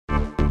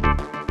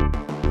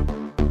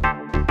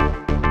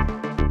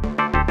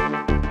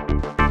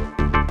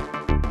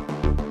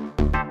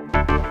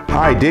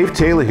Hi, Dave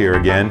Taylor here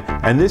again,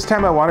 and this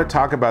time I want to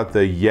talk about the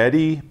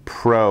Yeti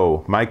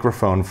Pro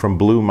microphone from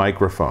Blue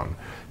Microphone.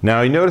 Now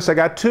you notice I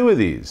got two of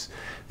these.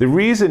 The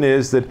reason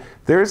is that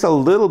there's a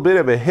little bit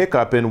of a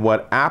hiccup in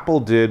what Apple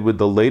did with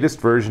the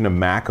latest version of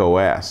Mac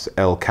OS,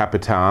 El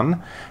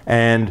Capitan.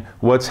 And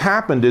what's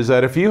happened is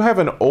that if you have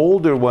an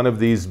older one of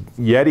these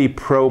Yeti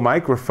Pro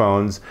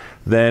microphones,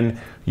 then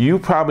you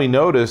probably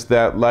noticed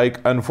that, like,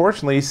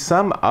 unfortunately,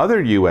 some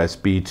other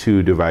USB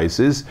 2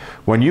 devices,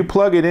 when you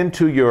plug it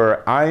into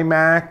your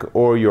iMac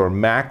or your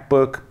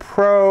MacBook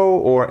Pro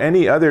or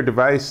any other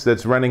device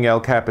that's running El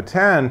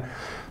Capitan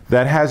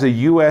that has a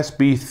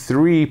USB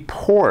 3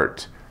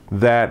 port,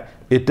 that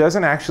it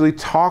doesn't actually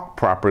talk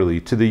properly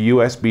to the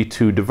USB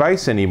 2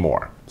 device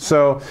anymore.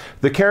 So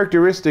the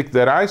characteristic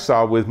that I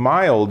saw with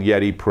my old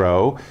Yeti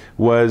Pro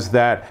was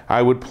that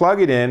I would plug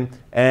it in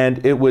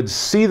and it would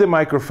see the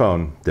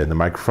microphone, then the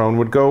microphone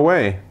would go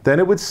away. Then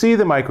it would see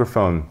the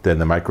microphone, then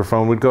the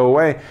microphone would go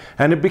away,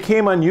 and it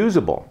became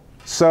unusable.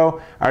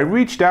 So I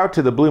reached out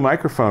to the Blue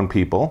Microphone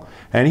people,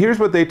 and here's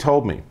what they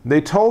told me. They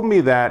told me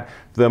that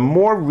the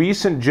more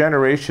recent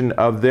generation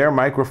of their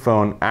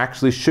microphone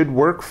actually should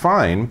work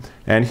fine.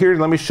 And here,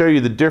 let me show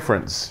you the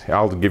difference.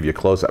 I'll give you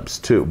close-ups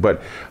too.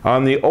 But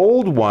on the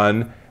old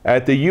one,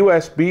 at the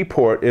USB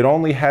port, it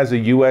only has a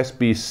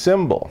USB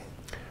symbol.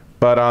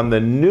 But on the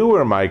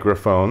newer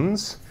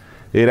microphones,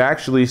 it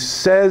actually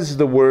says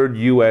the word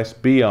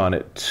USB on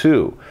it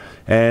too.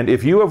 And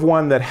if you have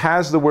one that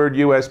has the word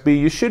USB,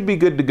 you should be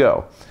good to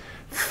go.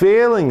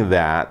 Failing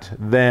that,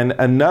 then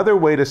another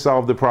way to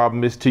solve the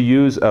problem is to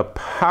use a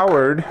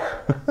powered,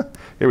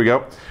 here we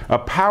go, a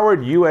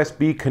powered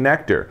USB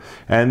connector.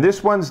 And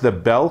this one's the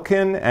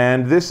Belkin,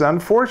 and this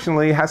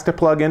unfortunately has to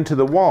plug into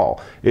the wall.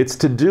 It's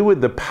to do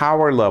with the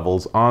power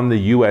levels on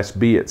the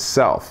USB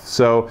itself.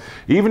 So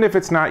even if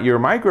it's not your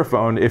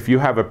microphone, if you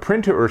have a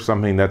printer or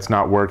something that's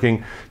not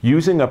working,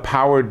 using a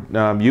powered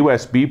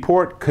USB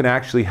port can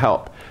actually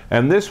help.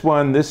 And this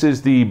one, this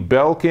is the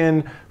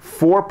Belkin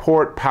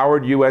 4-port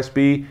powered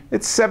USB.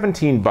 It's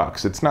 17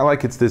 bucks. It's not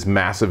like it's this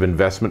massive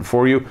investment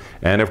for you.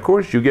 And of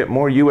course, you get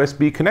more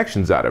USB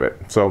connections out of it.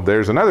 So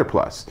there's another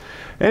plus.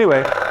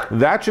 Anyway,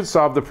 that should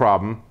solve the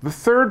problem. The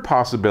third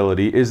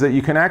possibility is that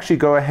you can actually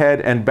go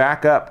ahead and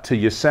back up to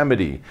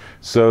Yosemite.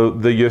 So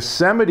the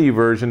Yosemite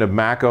version of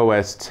Mac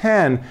OS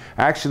X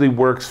actually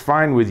works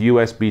fine with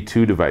USB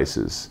 2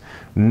 devices.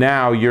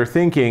 Now you're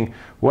thinking,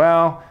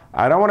 well,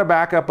 I don't want to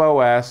back up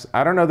OS.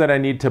 I don't know that I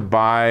need to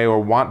buy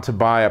or want to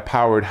buy a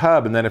powered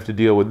hub and then have to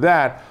deal with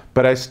that,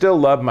 but I still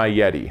love my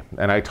Yeti,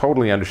 and I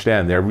totally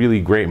understand. They're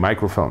really great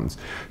microphones.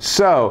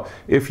 So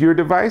if your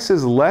device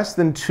is less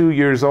than 2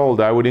 years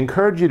old, I would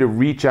encourage you to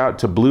reach out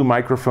to Blue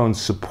Microphone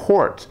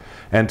support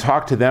and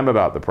talk to them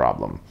about the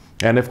problem.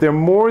 And if they're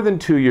more than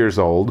 2 years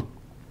old,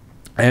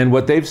 and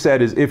what they've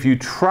said is if you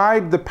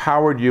tried the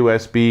powered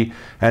USB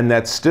and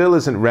that still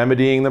isn't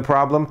remedying the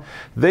problem,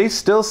 they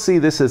still see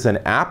this as an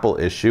Apple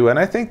issue, and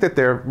I think that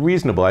they're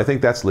reasonable. I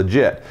think that's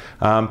legit.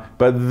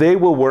 But they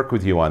will work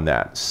with you on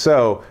that.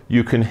 So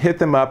you can hit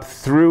them up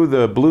through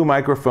the Blue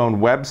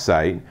Microphone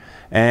website.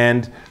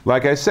 And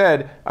like I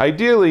said,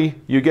 ideally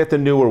you get the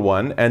newer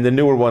one, and the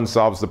newer one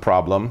solves the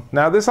problem.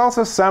 Now there's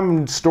also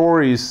some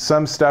stories,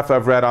 some stuff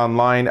I've read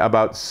online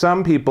about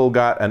some people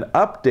got an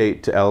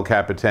update to El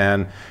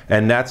Capitan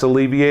and that's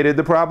alleviated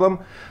the problem.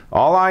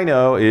 All I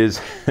know is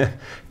a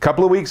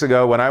couple of weeks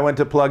ago when I went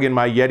to plug in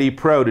my Yeti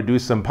Pro to do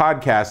some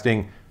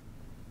podcasting,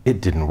 it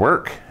didn't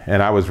work,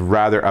 and I was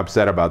rather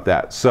upset about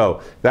that.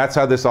 So that's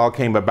how this all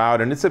came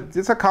about, and it's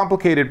a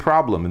complicated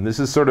problem, and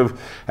this is sort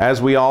of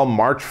as we all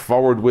march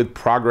forward with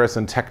progress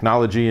and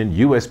technology and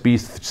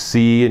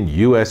USB-C and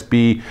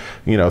USB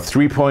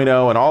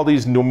 3.0 and all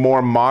these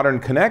more modern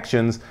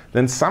connections,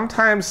 then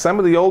sometimes some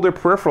of the older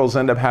peripherals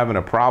end up having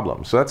a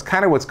problem. So that's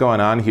kind of what's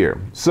going on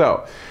here.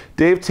 So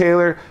Dave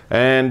Taylor,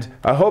 and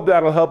I hope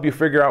that'll help you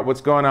figure out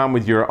what's going on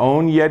with your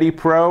own Yeti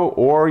Pro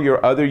or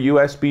your other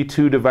USB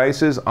 2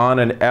 devices on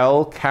an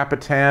El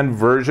Capitan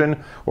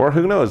version, or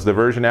who knows, the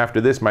version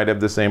after this might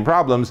have the same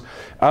problems,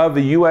 of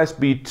a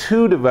USB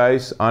 2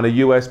 device on a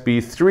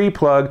USB 3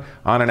 plug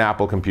on an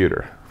Apple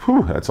computer.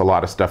 Whew, that's a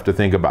lot of stuff to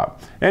think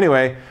about.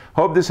 Anyway,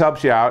 hope this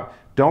helps you out.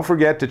 Don't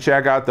forget to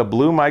check out the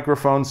Blue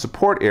Microphone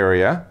support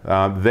area.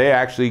 They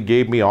actually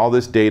gave me all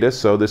this data,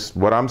 so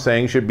what I'm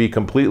saying should be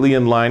completely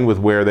in line with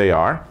where they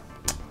are,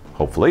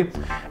 hopefully.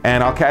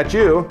 And I'll catch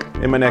you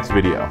in my next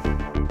video.